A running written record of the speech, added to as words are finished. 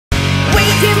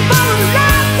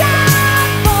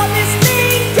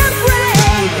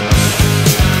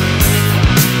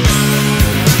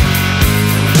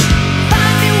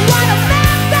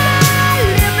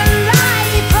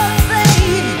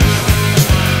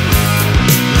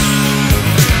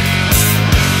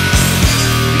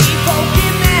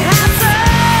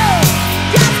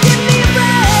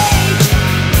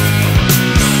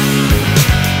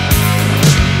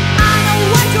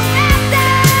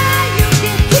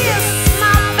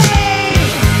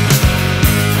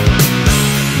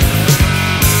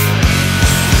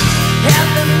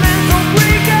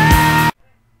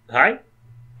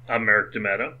I'm Eric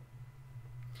D'Amato.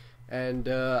 And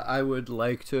I would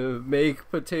like to make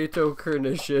potato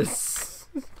cornishes.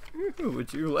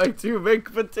 Would you like to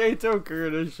make potato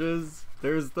cornishes?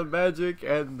 There's the magic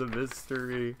and the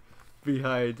mystery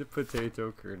behind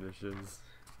potato cornishes.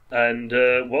 And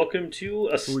welcome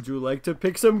to Would you like to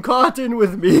pick some cotton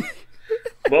with me?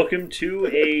 Welcome to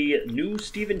a new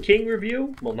Stephen King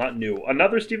review. Well, not new.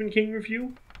 Another Stephen King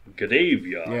review.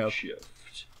 Graveyard Shift.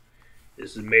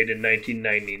 This is made in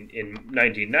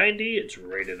 1990. It's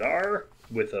rated R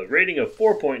with a rating of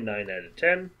 4.9 out of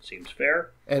 10. Seems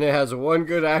fair. And it has one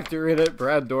good actor in it,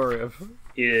 Brad Dourif.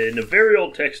 In a very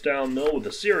old textile mill with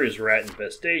a serious rat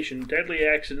infestation, deadly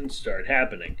accidents start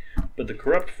happening. But the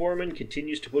corrupt foreman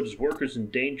continues to put his workers in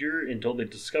danger until they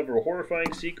discover a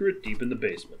horrifying secret deep in the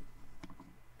basement.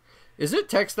 Is it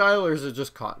textile or is it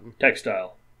just cotton?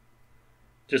 Textile.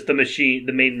 Just the machine.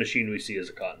 The main machine we see is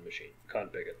a cotton machine. Cotton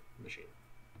picking machine.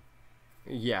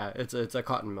 Yeah, it's a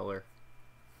cotton miller.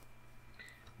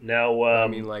 Now, I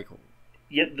mean, like,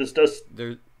 yeah, this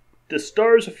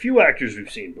stars a few actors we've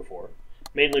seen before,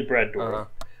 mainly Brad Dourif,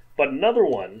 but another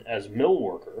one as mill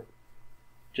worker,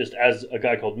 just as a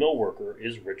guy called mill worker,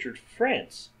 is Richard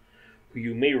France, who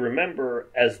you may remember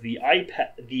as the irate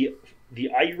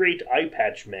eye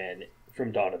patch man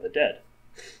from Dawn of the Dead.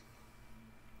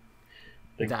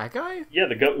 That guy? Yeah,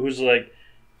 the guy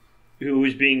who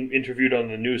was being interviewed on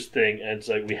the news thing, and it's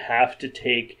like, we have to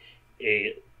take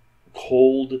a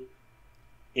cold,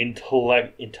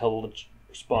 intelligent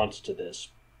response to this.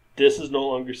 This is no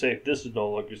longer safe. This is no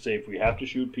longer safe. We have to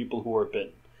shoot people who are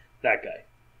bitten. That guy.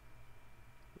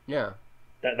 Yeah.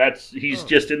 He's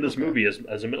just in this movie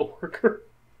as a mill worker.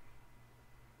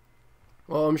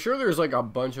 Well, I'm sure there's like a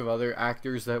bunch of other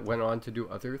actors that went on to do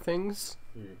other things,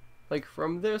 like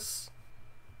from this.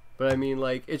 But I mean,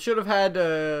 like, it should have had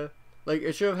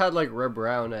Reb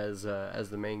Brown as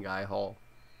the main guy, Hall.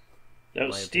 Now,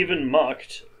 Stephen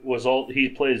Mucht he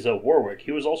plays Warwick.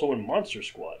 He was also in Monster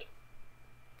Squad.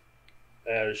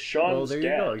 As Sean's there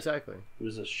dad. You go, exactly. He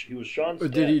was Sean's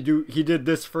dad. He did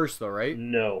this first though, right?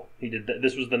 No, he did that.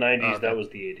 This was the 90s. Okay. That was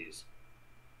the 80s.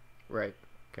 Right.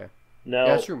 Okay. Now,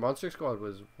 yeah, that's true. Monster Squad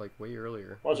was like way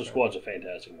earlier. Monster Squad's a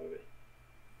fantastic movie.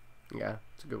 Yeah,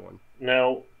 it's a good one.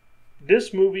 Now,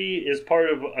 this movie is part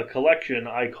of a collection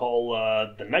I call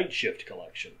the Night Shift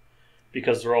collection,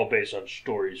 because they're all based on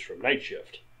stories from Night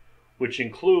Shift, which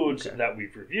includes that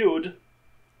we've reviewed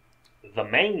The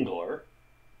Mangler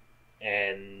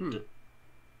and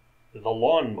The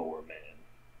Lawnmower Man.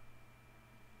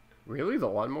 Really? The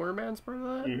Lawnmower Man's part of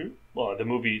that? Mm-hmm. Well, the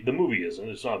movie isn't.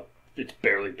 It's not. It's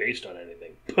barely based on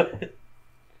anything. But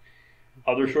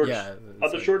other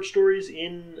short stories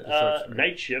in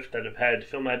Night Shift that have had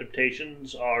film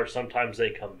adaptations are Sometimes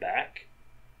They Come Back.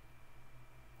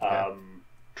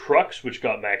 Trucks, which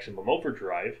got Maximum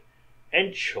Overdrive,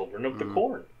 and Children of the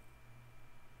Corn.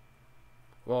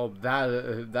 Well,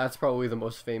 that's probably the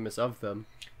most famous of them.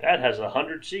 That has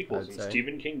 100 sequels, and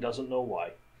Stephen King doesn't know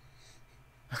why.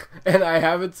 And I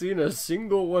haven't seen a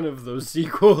single one of those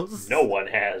sequels. No one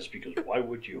has, because why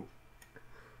would you?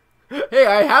 Hey,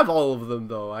 I have all of them,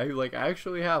 though. I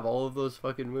actually have all of those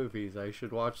fucking movies. I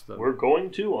should watch them. We're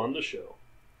going to on the show.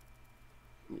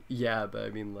 Yeah, but I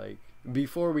mean, like,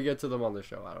 before we get to them on the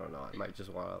show, I don't know. I might just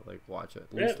want to, like, watch it.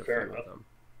 At least a few of them.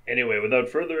 Anyway, without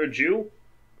further ado,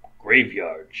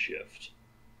 Graveyard Shift.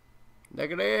 The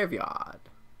graveyard.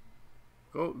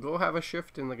 Go have a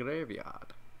shift in the graveyard.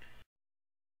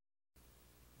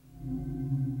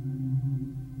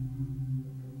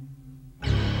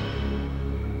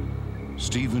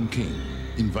 Stephen King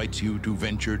invites you to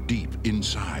venture deep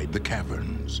inside the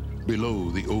caverns below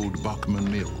the old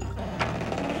Bachman Mill.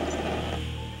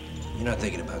 You're not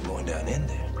thinking about going down in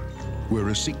there? Where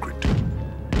a secret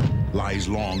lies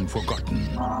long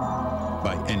forgotten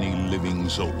by any living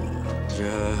soul.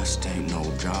 Just ain't no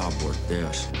job worth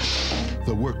this.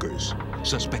 The workers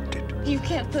suspected. You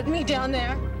can't put me down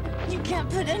there. You can't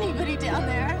put anybody down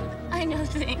there. I know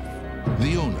things.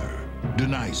 The owner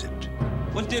denies it.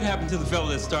 What did happen to the fellow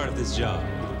that started this job?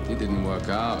 It didn't work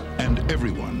out. And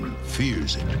everyone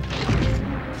fears it.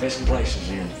 This place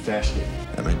is infested.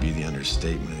 That might be the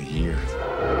understatement of the year.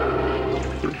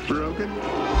 Broken?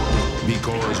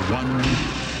 Because one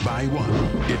by one,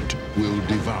 it will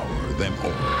devour them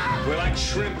all. We're like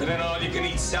shrimp in an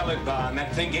all-you-can-eat salad bar, and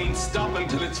that thing ain't stopping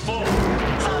till it's full.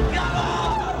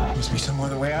 Must be some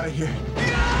other way out of here.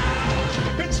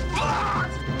 It's blood!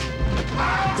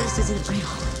 This isn't real.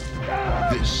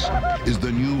 This is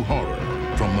the new horror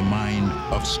from the mind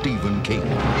of Stephen King.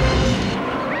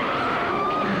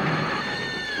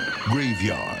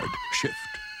 Graveyard Shift.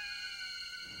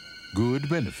 Good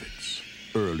benefits,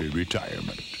 early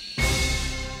retirement.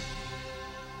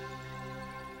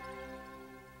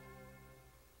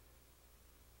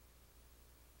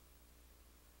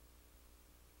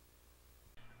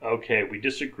 Okay, we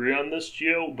disagree on this,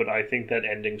 Gio, but I think that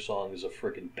ending song is a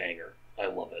freaking banger. I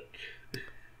love it.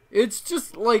 It's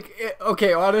just like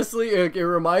okay, honestly, it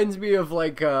reminds me of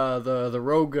like the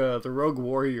Rogue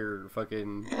Warrior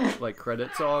fucking like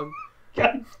credit song.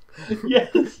 Yes.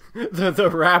 The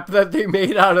rap that they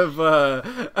made out of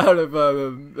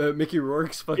Mickey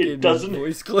Rourke's fucking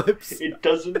voice clips. It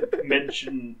doesn't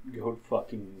mention Goat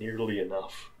fucking nearly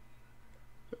enough.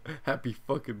 Happy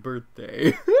fucking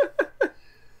birthday.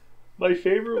 My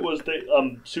favorite was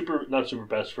not super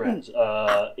best friends.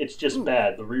 It's Just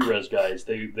Bad. The Re-Res guys,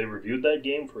 they reviewed that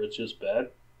game for It's Just Bad,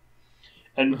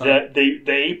 and that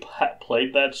they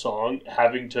played that song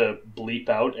having to bleep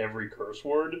out every curse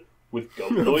word with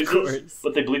goat noises,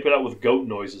 but they bleep it out with goat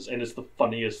noises, and it's the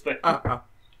funniest thing. Wow.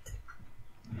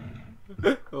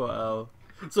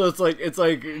 So it's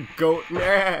like goat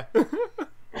nah.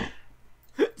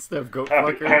 Instead of goat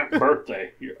fucker. Happy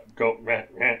birthday, goat nah.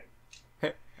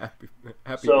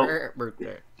 Happy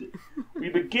birthday. We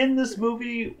begin this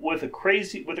movie with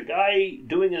a guy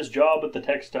doing his job at the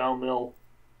textile mill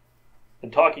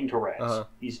and talking to rats.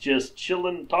 He's just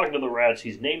chilling, talking to the rats.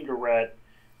 He's named a rat.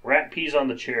 Rat pees on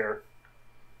the chair,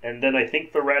 and then I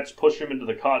think the rats push him into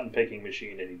the cotton picking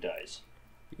machine, and he dies.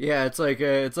 Yeah, it's like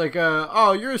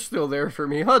oh, you're still there for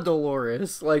me, huh,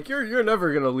 Dolores? Like you're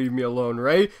never gonna leave me alone,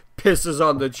 right? Pisses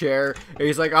on the chair, and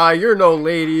he's like, you're no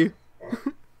lady.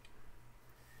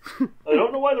 I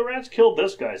don't know why the rats killed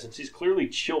this guy, since he's clearly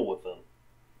chill with them.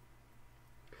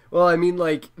 Well, I mean,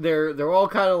 like they're all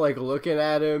kind of like looking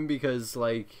at him because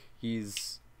like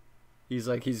he's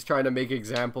trying to make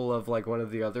example of like one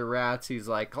of the other rats. He's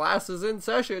like, class is in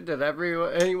session. Did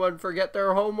anyone forget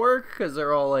their homework? Because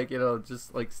they're all like,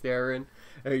 just like staring.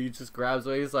 And he just grabs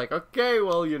one. He's like, okay,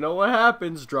 well, you know what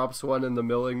happens? Drops one in the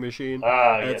milling machine.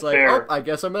 And it's like, fair. I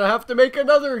guess I'm gonna have to make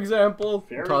another example.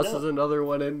 Fair Tosses enough. another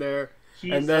one in there.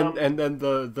 And then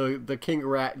the king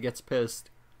rat gets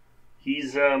pissed.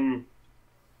 He's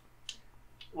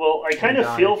well, I kind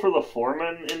of feel for the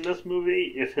foreman in this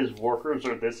movie if his workers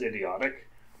are this idiotic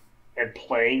and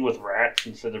playing with rats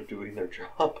instead of doing their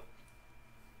job.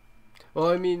 Well,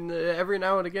 I mean, every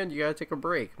now and again you gotta take a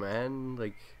break, man.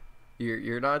 Like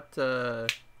you're not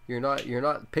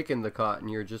picking the cotton,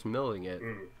 you're just milling it.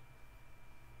 Mm.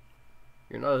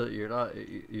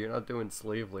 You're not doing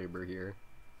slave labor here.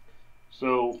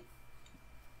 So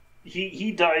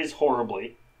he dies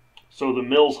horribly. So the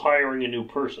mill's hiring a new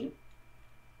person.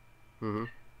 Mm-hmm.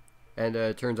 And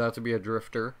it turns out to be a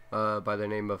drifter by the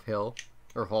name of Hall.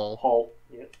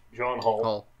 Yeah. John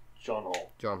Hall. John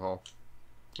Hall.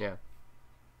 Yeah.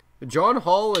 John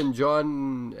Hall and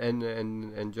John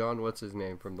and John, what's his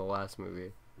name from the last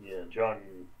movie? Yeah, John,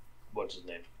 what's his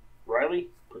name? Riley?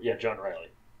 Yeah, John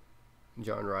Riley.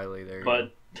 John Riley, there.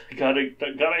 But gotta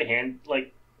hand,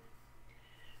 like,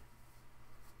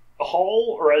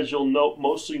 Hall, or as you'll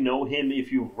mostly know him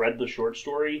if you've read the short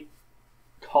story,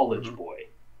 College Boy.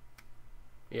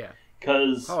 Yeah.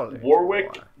 Because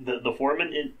Warwick, the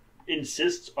foreman,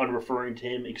 insists on referring to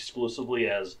him exclusively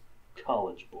as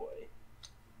College Boy.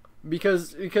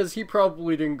 Because he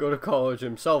probably didn't go to college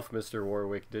himself, Mr.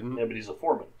 Warwick didn't. Yeah, but he's a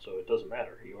foreman, so it doesn't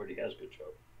matter. He already has a good job.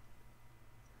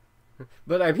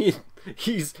 But I mean,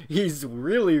 he's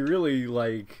really, really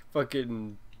like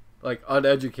fucking like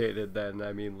uneducated then.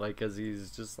 I mean, like, cause he's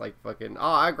just like fucking,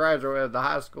 I graduated the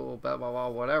high school, blah blah blah,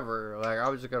 whatever. Like, I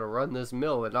was just gonna run this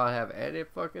mill and not have any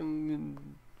fucking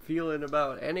feeling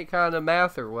about any kind of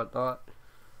math or whatnot.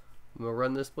 I'm gonna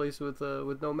run this place with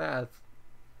no math.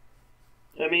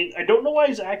 I mean, I don't know why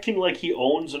he's acting like he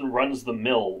owns and runs the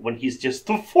mill when he's just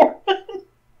the foreman.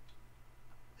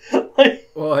 Like,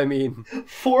 well, I mean, the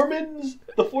foreman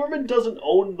doesn't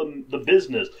own the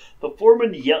business. The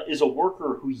foreman is a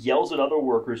worker who yells at other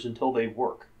workers until they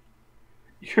work.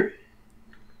 He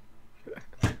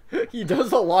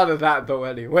does a lot of that, though,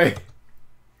 anyway.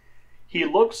 He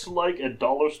looks like a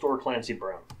dollar store Clancy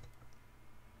Brown.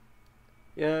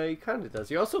 Yeah, he kind of does.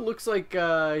 He also looks like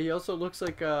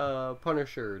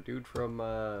Punisher, dude from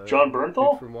John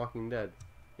Bernthal? dude from Walking Dead.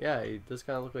 Yeah, he does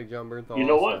kind of look like John Bernthal. You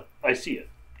know also. what? I see it.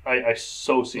 I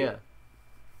so see it.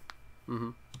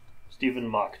 Mm-hmm. Stephen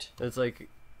Mocked. It's like,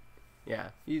 yeah,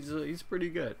 he's pretty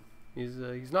good.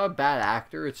 He's not a bad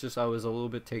actor. It's just I was a little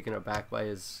bit taken aback by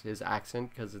his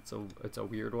accent because it's a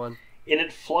weird one. And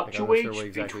it fluctuates like,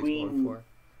 exactly between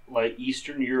like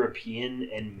Eastern European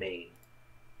and Maine.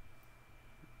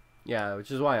 Yeah, which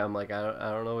is why I'm like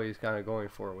I don't know what he's kind of going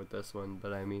for with this one,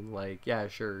 but I mean like yeah,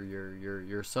 sure,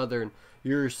 you're southern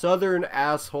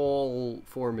asshole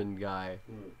foreman guy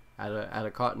at a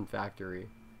cotton factory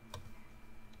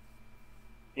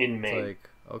In Maine. It's like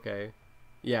okay,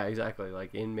 yeah, exactly,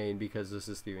 like in Maine because this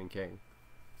is Stephen King.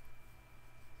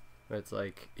 It's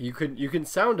like you can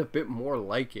sound a bit more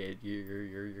like it.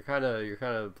 You're kind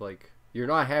of like you're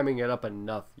not hamming it up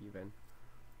enough even.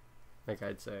 Like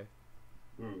I'd say.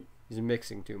 He's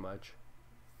mixing too much.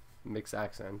 Mixed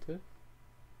accent.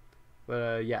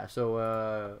 But yeah,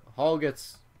 so Hall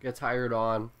gets hired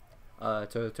on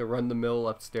to run the mill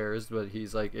upstairs, but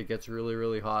he's like it gets really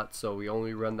really hot, so we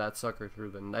only run that sucker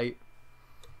through the night.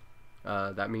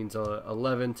 That means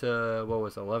 11 to what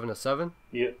was it, 11 to 7?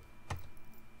 Yeah.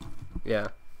 Yeah.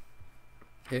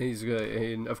 And he's good,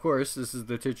 and of course this is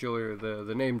the titular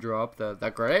the name drop,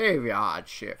 the graveyard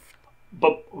shift.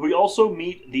 But we also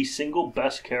meet the single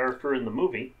best character in the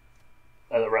movie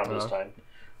around this time,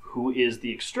 who is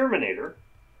the Exterminator,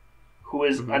 who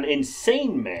is an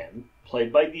insane man,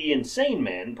 played by the insane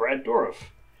man, Brad Dourif.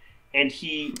 And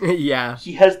he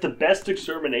he has the best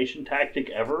extermination tactic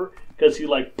ever, because he,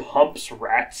 like, pumps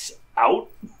rats out.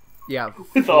 Yeah,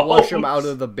 with flush them out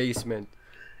of the basement.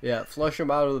 Yeah, flush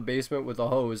him out of the basement with a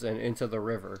hose and into the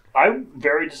river. I'm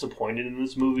very disappointed in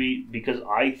this movie because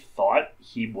I thought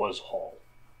he was Hall.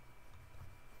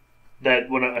 That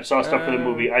when I saw stuff for the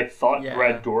movie, I thought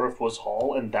Brad Dourif was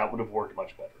Hall, and that would have worked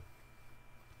much better.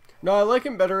 No, I like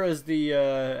him better as the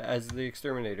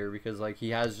Exterminator because like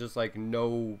he has just like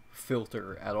no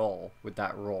filter at all with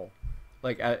that role.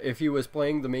 Like if he was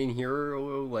playing the main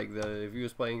hero, like if he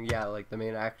was playing like the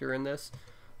main actor in this.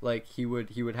 Like he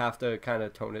would have to kind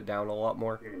of tone it down a lot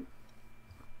more.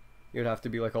 He would have to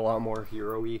be like a lot more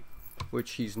hero-y,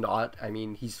 which he's not. I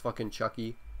mean, he's fucking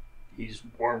Chucky. He's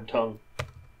Worm Tongue.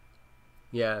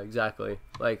 Yeah, exactly.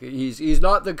 Like he's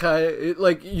not the kind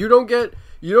like you don't get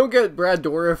Brad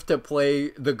Dourif to play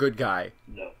the good guy.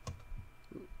 No.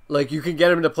 Like you can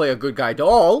get him to play a good guy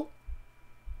doll.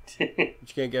 But you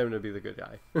can't get him to be the good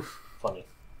guy. Funny.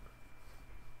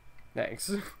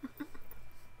 Thanks.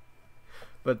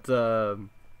 But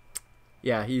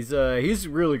yeah, he's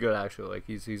really good actually. Like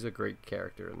he's a great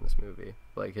character in this movie.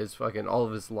 Like his fucking all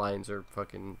of his lines are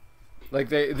fucking like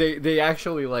they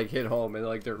actually like hit home, and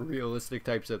like they're realistic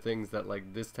types of things that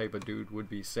like this type of dude would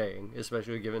be saying,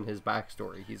 especially given his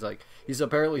backstory. He's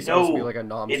apparently supposed to be like a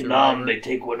Nam survivor. In Nam, they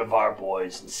take one of our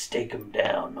boys and stake him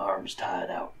down, arms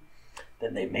tied out.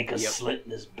 Then they make a slit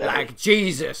in his belly. Like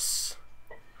Jesus.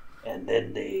 And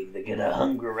then they get a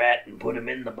hungry rat and put him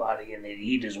in the body, and they'd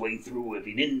eat his way through. If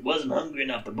he wasn't hungry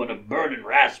enough to put a burning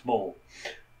rice bowl.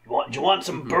 Do you want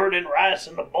some burning rice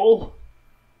in the bowl?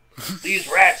 These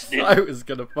rats did. I was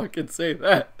gonna fucking say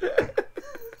that.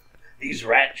 These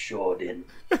rats sure did.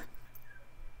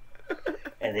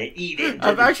 And they eat it.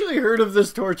 I've actually heard of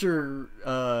this torture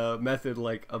method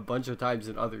like a bunch of times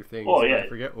in other things. Oh yeah, I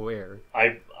forget where.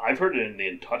 I've heard it in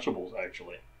The Untouchables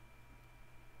actually.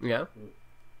 Yeah.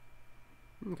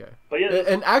 Okay. But yeah,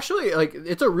 and actually, like,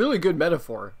 it's a really good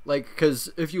metaphor. Like,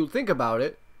 because if you think about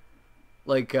it,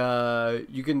 like,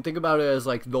 you can think about it as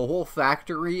like the whole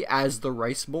factory as the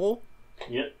rice bowl.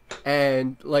 Yeah.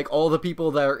 And like all the people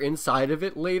that are inside of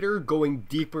it later going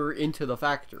deeper into the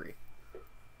factory.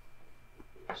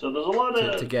 So there's a lot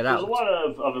of to get there's out. a lot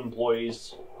of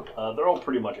employees. They're all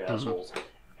pretty much assholes.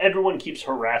 Everyone keeps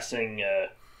harassing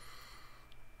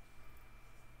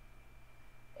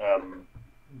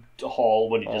Hall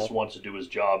when he just wants to do his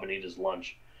job and eat his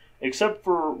lunch, except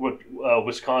for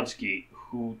Wisconsin,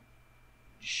 who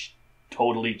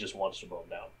totally just wants to mow him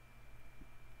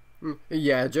down.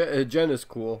 Yeah, Jen is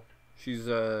cool. She's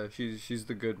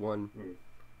the good one.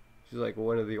 She's like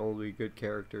one of the only good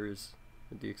characters,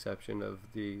 with the exception of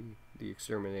the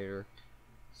Exterminator.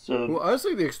 So well,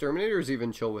 honestly, the Exterminator is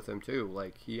even chill with him too.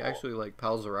 Like he actually like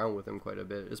pals around with him quite a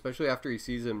bit, especially after he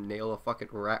sees him nail a fucking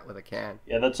rat with a can.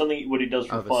 Yeah, that's something what he does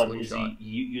for Out of a fun. Is slingshot. he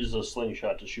uses a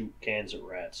slingshot to shoot cans at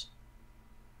rats.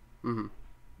 Mm-hmm.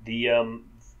 The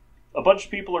a bunch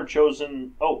of people are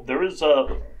chosen. Oh, there is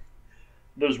a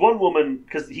there's one woman,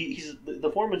 because he's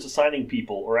the foreman's assigning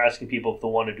people or asking people if they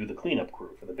want to do the cleanup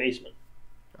crew for the basement.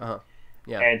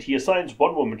 Yeah. And he assigns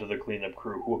one woman to the cleanup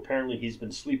crew who apparently he's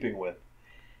been sleeping with.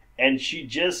 And she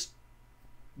just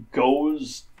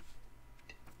goes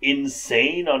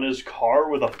insane on his car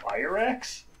with a fire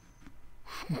axe.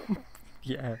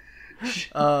 Yeah.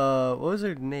 What was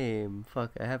her name?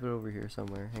 Fuck, I have it over here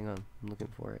somewhere. Hang on, I'm looking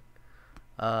for it.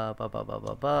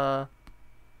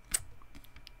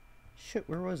 Shit,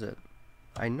 where was it?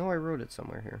 I know I wrote it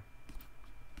somewhere here.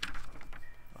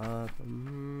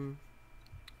 I'm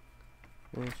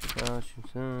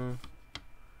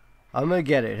gonna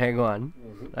get it. Hang on.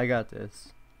 I got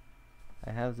this.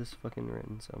 I have this fucking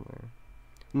written somewhere.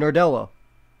 Nardello.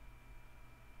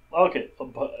 Okay,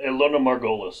 Ilona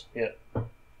Margolis. Yeah.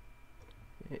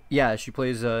 Yeah, she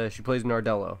plays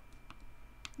Nardello.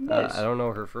 Nice. I don't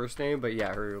know her first name, but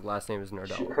yeah, her last name is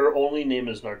Nardello. Her only name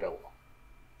is Nardello.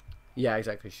 Yeah,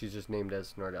 exactly. She's just named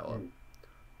as Nardello.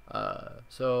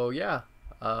 So yeah,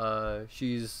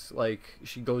 she's like,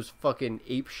 she goes fucking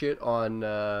ape shit on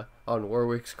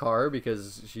Warwick's car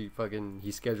because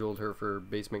he scheduled her for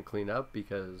basement cleanup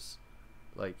because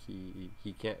like he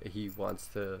wants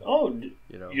to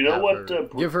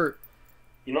give her.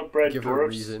 You know what Brad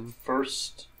Dourif's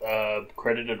first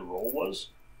credited role was?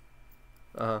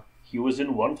 He was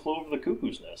in One Flew Over the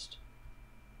Cuckoo's Nest.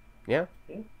 Yeah.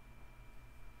 Yeah.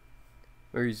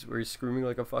 Where he's screaming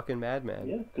like a fucking madman.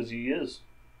 Yeah, because he is.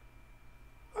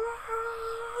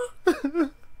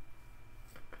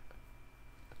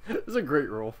 It's a great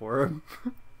role for him.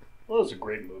 Well, it's a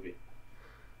great movie.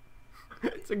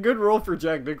 It's a good role for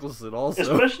Jack Nicholson also.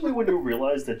 Especially when you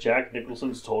realize that Jack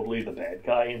Nicholson's totally the bad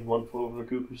guy in One Flew Over the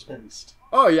Cuckoo's Nest.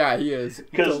 Oh yeah, he is.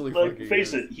 Because,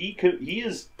 face it, he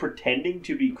is pretending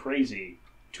to be crazy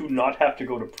to not have to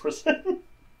go to prison.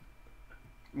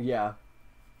 Yeah.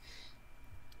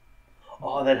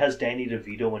 Oh, that has Danny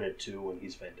DeVito in it too, and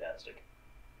he's fantastic.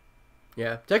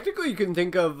 Yeah, technically you can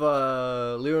think of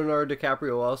Leonardo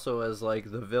DiCaprio also as like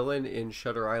the villain in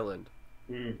Shutter Island.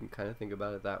 You can kind of think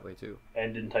about it that way too.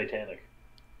 And in Titanic.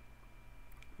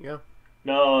 Yeah.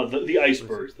 No, the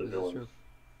iceberg's the villain.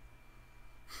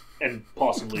 And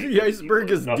possibly the iceberg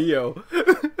is Dio.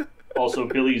 Also,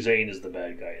 Billy Zane is the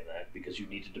bad guy in that because you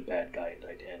needed a bad guy in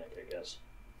Titanic, I guess.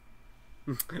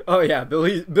 Oh yeah,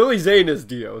 Billy Zane is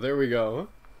Dio. There we go.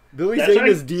 Billy Zane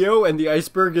is Dio, and the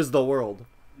iceberg is the world.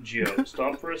 Gio,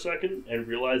 stop for a second and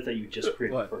realize that you just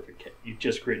created perfect. You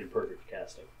just created perfect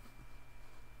casting.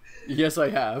 Yes, I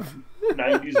have.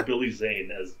 90s Billy Zane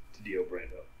as Dio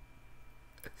Brando.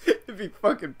 It'd be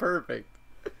fucking perfect.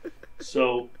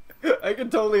 So I can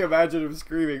totally imagine him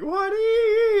screaming,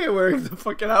 "Woody!" wearing the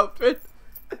fucking outfit.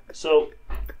 So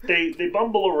they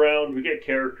bumble around. We get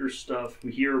character stuff.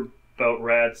 We hear about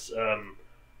rats.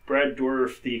 Brad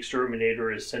Dourif, the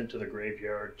exterminator, is sent to the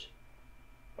graveyard,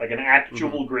 like an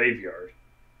actual graveyard.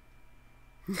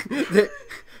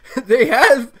 They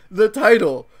have the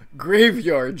title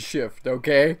Graveyard Shift,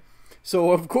 okay?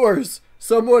 So of course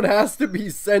someone has to be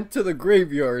sent to the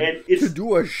graveyard to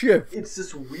do a shift. It's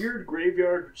this weird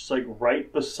graveyard just like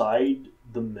right beside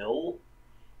the mill,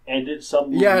 and it's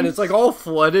some and it's like all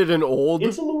flooded and old.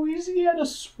 It's a Louisiana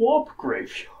swamp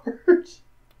graveyard.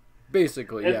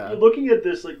 Basically, and yeah. You're looking at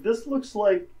this, like, this looks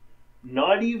like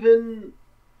not even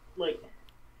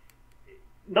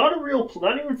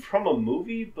from a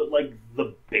movie, but like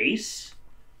the base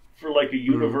for like a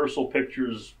Universal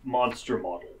Pictures monster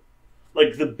model.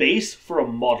 Like the base for a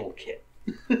model kit.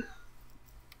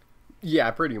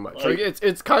 Yeah, pretty much. Like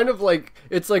it's kind of like,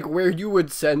 it's like where you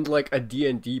would send like a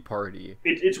D&D party.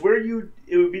 It's where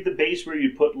it would be the base where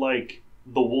you put like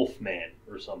the Wolfman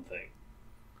or something.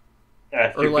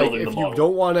 Or like if you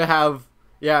don't want to have,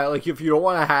 like if you don't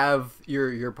want to have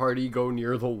your party go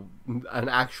near an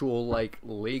actual like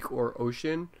lake or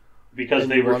ocean, because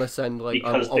they want to send like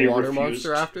a water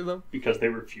monster after them, because they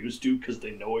refuse to, because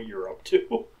they know what you're up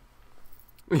to.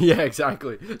 Yeah,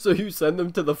 exactly. So you send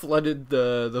them to the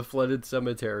flooded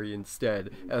cemetery instead,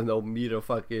 and they'll meet a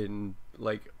fucking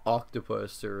like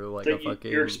octopus or like a fucking.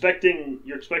 You're expecting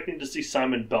to see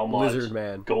Simon Belmont lizard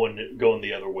man going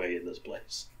the other way in this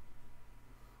place.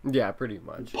 Yeah, pretty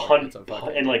much. Punch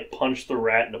the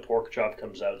rat, and a pork chop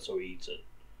comes out, so he eats it.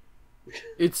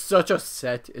 It's such a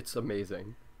set. It's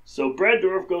amazing. So Brad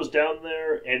Dourif goes down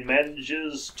there and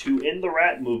manages to, in the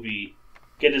rat movie,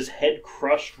 get his head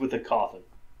crushed with a coffin.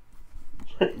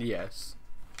 Yes.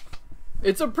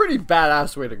 It's a pretty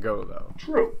badass way to go, though.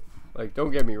 True. Like,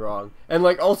 don't get me wrong. And,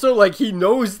 like, also, like, he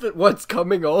knows that what's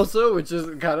coming also, which is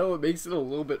kind of what makes it a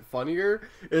little bit funnier,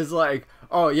 is like,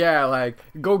 Oh yeah, like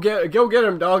go get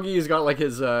him, doggy. He's got like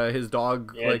his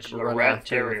dog like a run rat after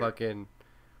terrier. fucking.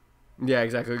 Yeah,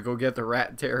 exactly. Go get the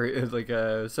rat terrier. Like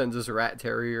sends this rat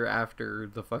terrier after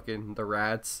the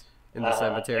rats in the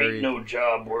cemetery. Ain't no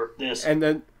job worth this. And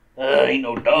then ain't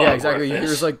no dog. yeah, exactly. Worth He this.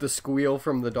 hears like the squeal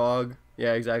from the dog.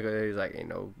 Yeah, exactly. He's like,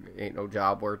 ain't no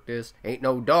job worth this. Ain't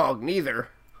no dog neither.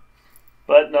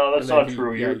 But no, that's And then not he-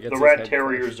 true. yeah, he The gets his rat head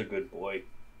terrier crushed. is a good boy.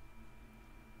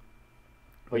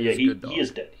 But He's yeah, a good dog. he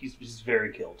is dead. He's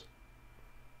very killed.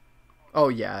 Oh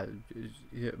yeah,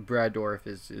 Brad Dourif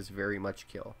is very much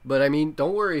kill. But I mean,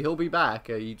 don't worry, he'll be back.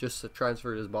 He just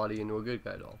transferred his body into a good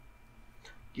guy doll.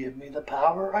 Give me the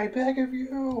power, I beg of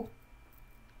you.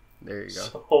 There you go.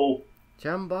 So,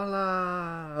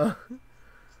 Jambala.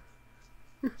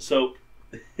 so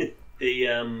they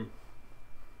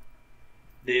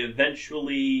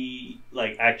eventually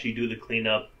like actually do the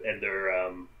cleanup, and they're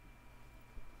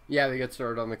Yeah, they get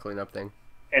started on the cleanup thing.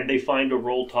 and they find a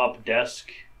roll top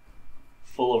desk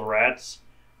full of rats.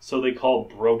 So they call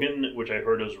Brogan, which I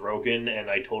heard was Rogan,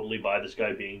 and I totally buy this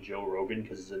guy being Joe Rogan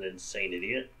because he's an insane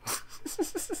idiot.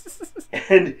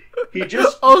 And he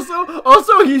just Also,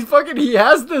 he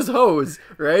has this hose,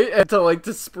 right? And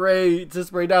to spray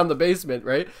down the basement,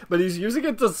 right? But he's using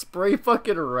it to spray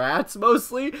fucking rats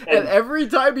mostly, and every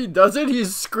time he does it,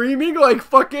 he's screaming like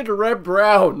fucking Reb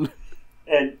Brown.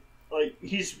 and like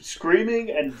he's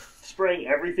screaming and spraying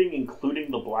everything,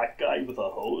 including the black guy with a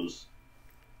hose.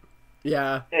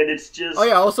 Yeah. And it's just Oh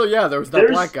yeah. Also, yeah, there was that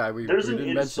black guy. There's we an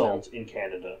didn't mention him. insult in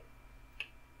Canada,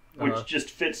 which Uh-huh.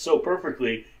 just fits so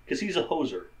perfectly because he's a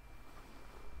hoser.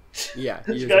 Yeah,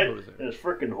 he This is guy a hoser. is a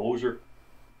freaking hoser.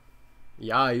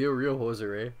 Yeah, you're a real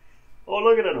hoser, eh? Oh,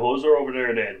 look at that hoser over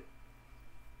there,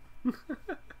 then.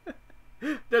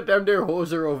 That damn there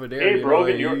hoser over there. Hey, you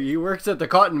Brogan, know, you're- he works at the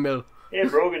cotton mill. Hey,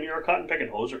 Brogan, you're a cotton picking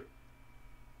hoser.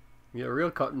 You're a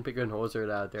real cotton picking hoser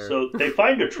out there. So they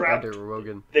find a trap. Goddamn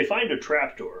Rogan. They find a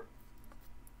trap door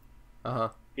Uh huh.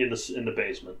 in the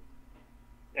basement,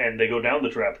 and they go down the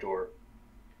trap door.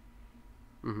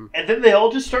 Mm-hmm. And then they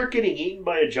all just start getting eaten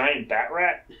by a giant bat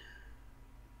rat.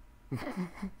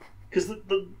 Because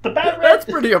the bat rat, That's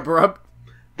pretty abrupt.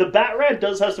 the bat rat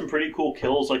does have some pretty cool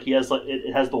kills. Like he has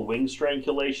it has the wing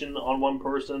strangulation on one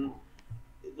person.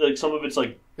 Like some of it's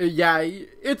like Yeah,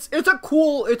 it's a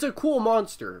cool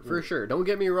monster for sure. Don't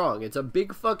get me wrong. It's a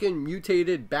big fucking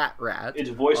mutated bat rat. It's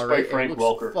voiced by alright? Frank It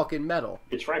looks Welker. Fucking metal.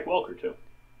 It's Frank Welker too.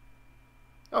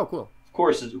 Oh, cool. Of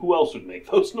course, who else would make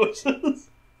those noises?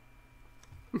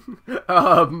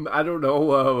 I don't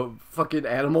know. Fucking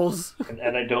animals.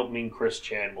 and I don't mean Chris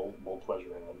Chan will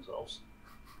pleasuring themselves.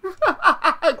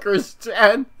 Chris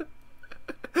Chan.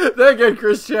 Then again,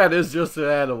 Chris Chan is just an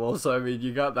animal, so I mean,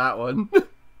 you got that one.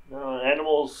 No,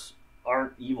 animals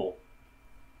aren't evil.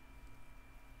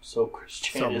 So Chris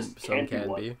Chan Some can't can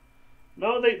one. be.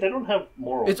 No, they don't have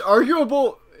morals. It's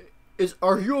arguable. It's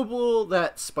arguable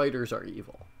that spiders are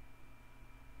evil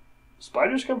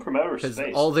Spiders come from outer because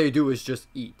space. all they do is just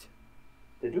eat.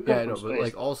 They do come Yeah, I from know, space. but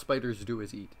like all spiders do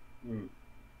is eat. Mm.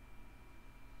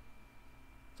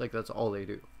 It's like that's all they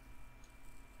do.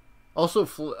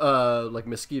 Also, like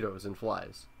mosquitoes and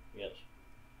flies. Yes.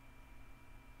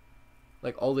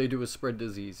 Like all they do is spread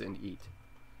disease and eat.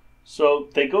 So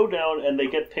they go down and they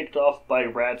get picked off by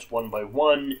rats one by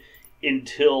one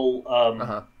until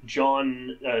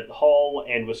John Hall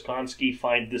and Wisconsin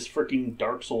find this freaking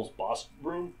Dark Souls boss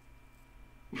room.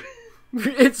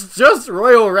 It's just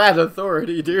Royal Rat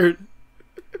Authority, dude.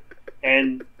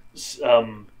 And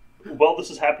while this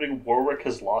is happening, Warwick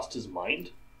has lost his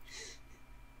mind.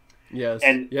 Yes.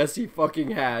 And- yes, he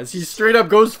fucking has. He straight up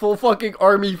goes full fucking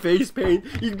army face paint.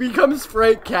 He becomes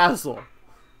Frank Castle.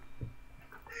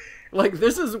 Like,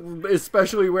 this is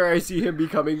especially where I see him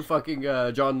becoming fucking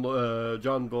John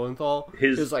Blumenthal.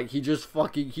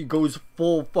 He goes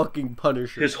full fucking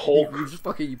Punisher. His whole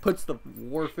he puts the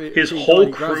warfare. his thing whole on,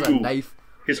 he grabs crew a knife.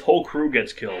 His whole crew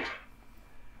gets killed.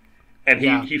 And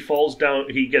he falls down.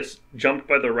 He gets jumped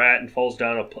by the rat and falls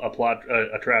down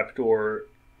a trap door.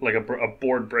 Like a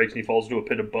board breaks and he falls into a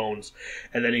pit of bones,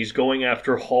 and then he's going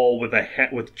after Hall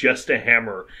with just a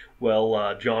hammer.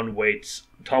 While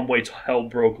Tom Waits' hell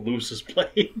broke loose is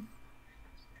playing.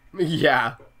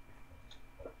 Yeah.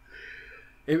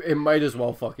 It might as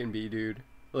well fucking be, dude.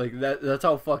 Like that's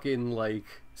how fucking like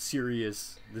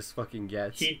serious this fucking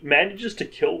gets. He manages to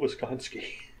kill Wisconsin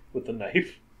with a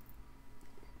knife.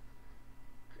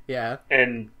 Yeah.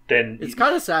 And then it's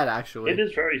kind of sad, actually. It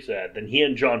is very sad. Then he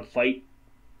and John fight.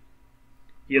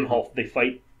 He and Hall they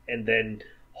fight, and then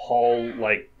Hall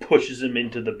like pushes him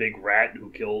into the big rat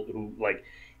who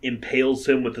impales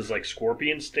him with his like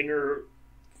scorpion stinger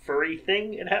furry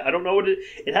thing. I don't know what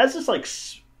it has. This like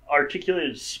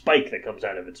articulated spike that comes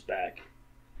out of its back,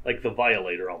 like the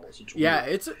Violator almost. It's yeah,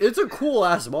 weird. it's a cool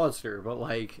ass monster, but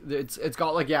like it's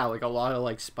got like like a lot of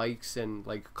like spikes and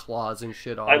like claws and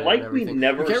shit on it. I like and everything. we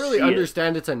never you can't really see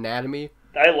understand its anatomy.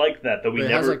 I like that we it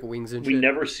never has, like, wings and we shit.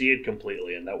 never see it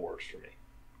completely, and that works for me.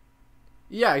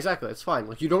 Yeah, exactly. It's fine.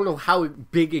 Like, you don't know how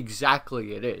big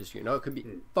exactly it is, you know? It could be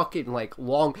fucking, like,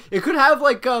 long. It could have,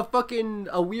 like,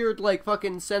 a weird, like,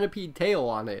 fucking centipede tail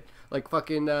on it. Like,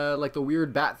 fucking, like the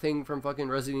weird bat thing from fucking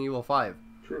Resident Evil 5.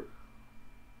 True.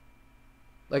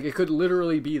 Like, it could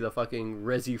literally be the fucking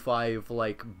Resi 5,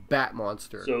 like, bat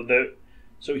monster.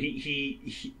 So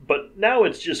he but now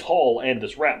it's just Hall and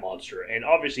this rat monster, and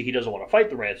obviously he doesn't want to fight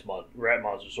the rat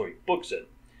monster, so he books it.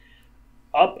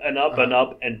 Up and up and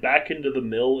up and back into the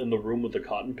mill in the room with the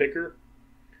cotton picker,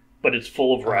 but it's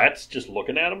full of rats just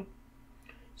looking at him.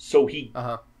 So he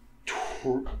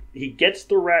gets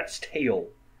the rat's tail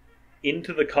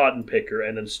into the cotton picker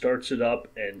and then starts it up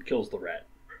and kills the rat.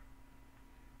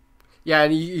 Yeah,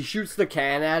 and he shoots the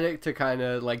can at it to kind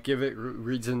of like give it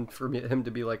reason for him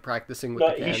to be like practicing with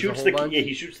the cans. He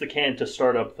shoots the can to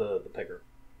start up the picker.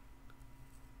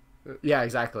 Yeah,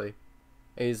 exactly.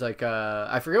 And he's like,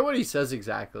 I forget what he says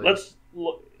exactly. Let's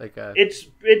look. Like,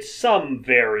 it's some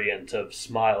variant of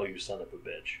 "Smile, you son of a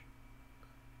bitch."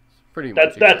 Pretty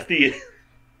much. That's the.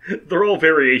 They're all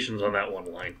variations on that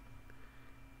one line.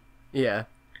 Yeah,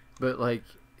 but like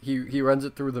he runs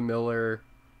it through the miller,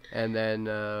 and then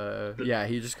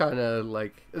he just kind of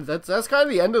like that's kind of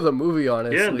the end of the movie.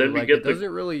 Honestly, yeah, then like it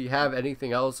doesn't really have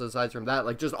anything else aside from that.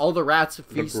 Like just all the rats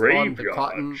feast on the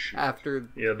cotton after.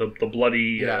 Yeah, the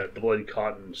bloody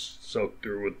cotton soaked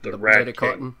through with the rat king.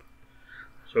 Cotton.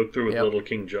 Soaked through with little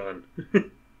King John.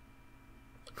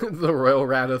 The Royal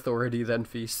Rat Authority then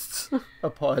feasts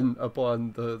upon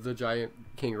the giant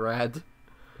King Rad.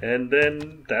 And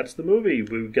then that's the movie.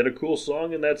 We get a cool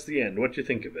song, and that's the end. What do you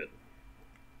think of it?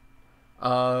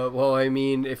 Well, I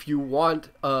mean, if you want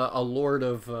a lord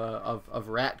of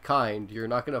rat kind, you're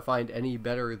not gonna find any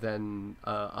better than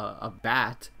a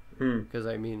bat. Because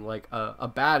I mean, like a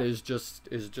bat is just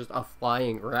a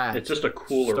flying rat. It's just a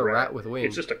cooler rat with wings.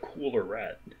 It's just a cooler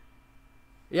rat.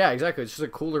 Yeah, exactly. It's just a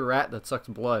cooler rat that sucks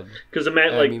blood. Because think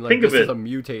of it. This is a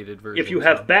mutated version. If you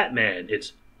have Batman,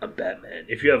 it's a Batman.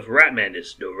 If you have Ratman,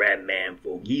 it's the Ratman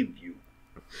forgive you.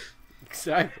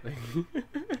 Exactly.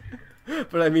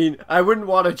 But I mean, I wouldn't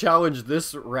want to challenge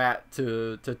this rat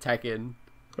to Tekken.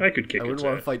 I could kick it. I wouldn't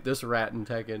want to fight this rat in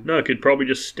Tekken. No, it could probably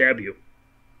just stab you.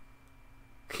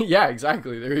 Yeah,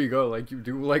 exactly. There you go. Like, you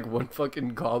do, like, one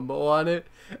fucking combo on it,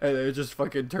 and it just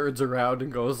fucking turns around and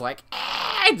goes, like,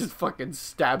 and just fucking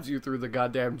stabs you through the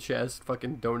goddamn chest,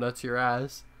 fucking donuts your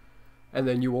ass. And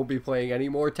then you won't be playing any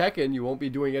more Tekken, you won't be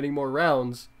doing any more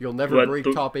rounds, you'll never break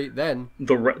top 8 then.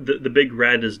 The big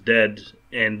rat is dead,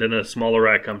 and then a smaller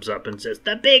rat comes up and says,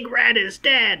 "The big rat is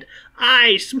dead!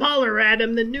 I, smaller rat,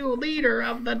 am the new leader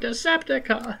of the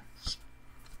Decepticons!"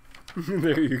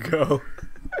 There you go.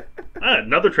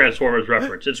 Another Transformers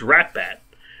reference. It's Rat-Bat.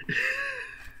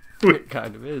 It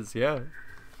kind of is, yeah.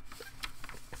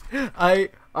 I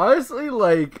honestly,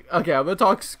 like, okay, I'm gonna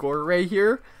talk score right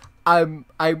here. I'm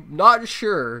not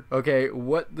sure, okay,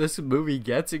 what this movie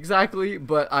gets exactly,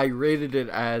 but I rated it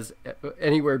as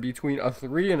anywhere between a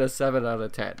 3 and a 7 out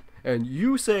of 10. And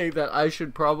you say that I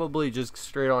should probably just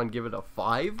straight on give it a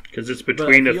 5. Because it's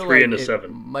between a 3 and a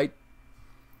 7.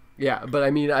 Yeah, but I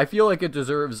mean, I feel like it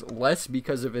deserves less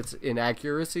because of its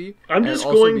inaccuracy. I'm just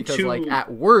going to... like,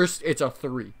 at worst, it's a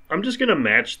 3. I'm just going to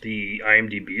match the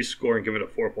IMDb score and give it a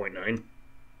 4.9.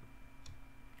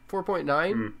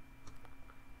 4.9?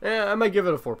 Yeah, I might give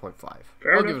it a 4.5.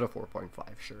 I'll give it a 4.5,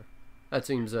 sure. That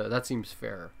seems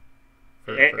fair.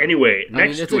 Anyway,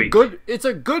 next week... It's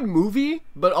a good movie,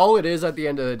 but all it is at the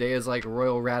end of the day is, like,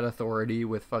 Royal Rat Authority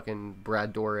with fucking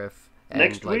Brad Dourif. And,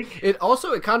 next like, week? It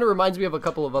kind of reminds me of a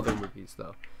couple of other movies,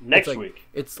 though. Next week.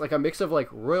 It's like a mix of, like,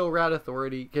 Royal Rat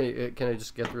Authority. Can I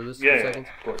just get through this for a second? Yeah,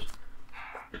 of course.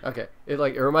 Okay. It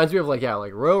reminds me of, like,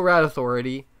 Royal Rat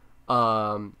Authority,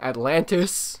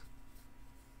 Atlantis...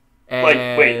 And,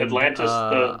 wait, Atlantis,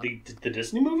 the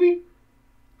Disney movie?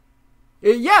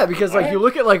 Yeah, because like you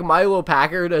look at like Milo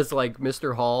Packard as like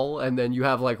Mr. Hall, and then you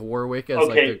have like Warwick as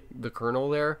like the Colonel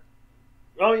there.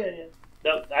 Oh yeah.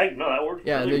 That works.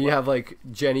 Yeah, and then you have like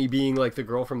Jenny being like the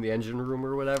girl from the engine room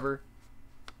or whatever.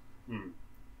 It's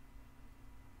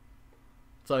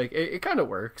like it kind of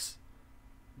works.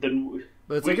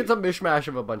 But it's it's a mishmash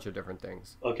of a bunch of different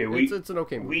things. Okay, it's an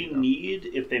okay movie. We need,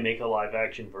 if they make a live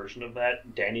action version of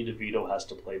that, Danny DeVito has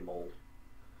to play Mole.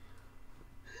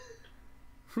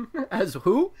 As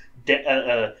who?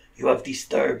 You have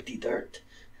disturbed the dirt.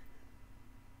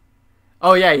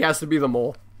 Oh yeah, he has to be the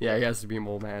mole. Yeah, he has to be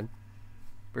Mole Man,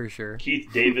 for sure. Keith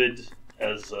David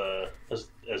as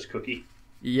Cookie.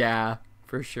 Yeah,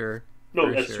 for sure.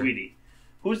 No, for as sure. Sweetie.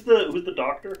 Who's the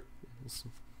doctor?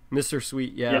 Mr.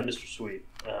 Sweet, yeah. Yeah, Mr. Sweet.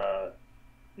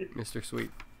 Mr.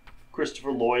 Sweet.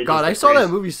 Christopher Lloyd. God, I as the saw that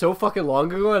crazy- movie so fucking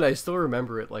long ago, and I still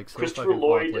remember it like so Christopher fucking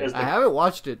Lloyd fondly. as the- I haven't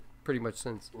watched it pretty much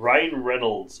since. Ryan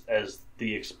Reynolds as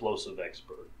the explosive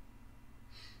expert.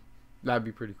 That'd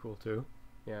be pretty cool too.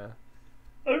 Yeah.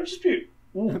 I would just be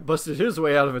Busted his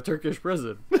way out of a Turkish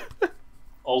prison.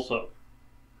 also.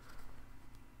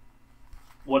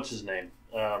 What's his name?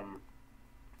 Tom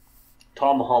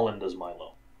Holland as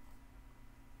Milo.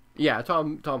 Yeah,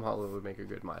 Tom Holland would make a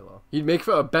good Milo. He'd make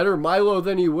a better Milo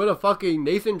than he would a fucking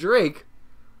Nathan Drake.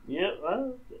 Yeah,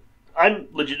 I'm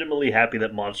legitimately happy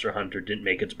that Monster Hunter didn't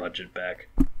make its budget back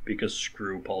because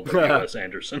screw Paul W.S.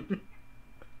 Anderson.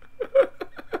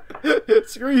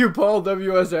 Screw you, Paul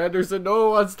W.S. Anderson. No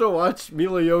one wants to watch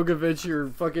Mila Jovovich, your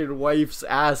fucking wife's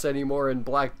ass anymore in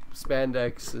black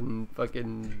spandex and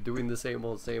fucking doing the same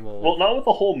old, same old. Well, not with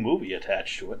a whole movie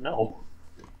attached to it, no.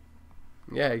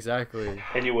 Yeah, exactly.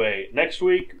 Anyway, next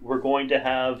week we're going to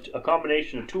have a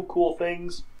combination of two cool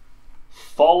things: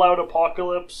 Fallout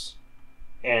Apocalypse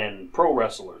and pro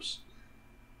wrestlers.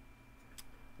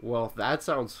 Well, that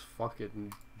sounds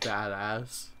fucking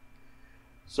badass.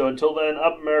 So until then,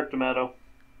 up American Tomato.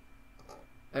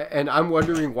 And I'm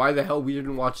wondering why the hell we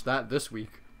didn't watch that this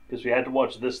week. Because we had to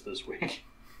watch this week.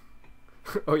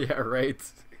 Oh yeah, right.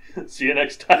 See you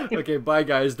next time. Okay, bye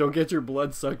guys. Don't get your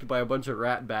blood sucked by a bunch of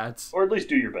rat bats. Or at least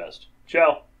do your best.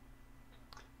 Ciao.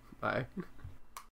 Bye.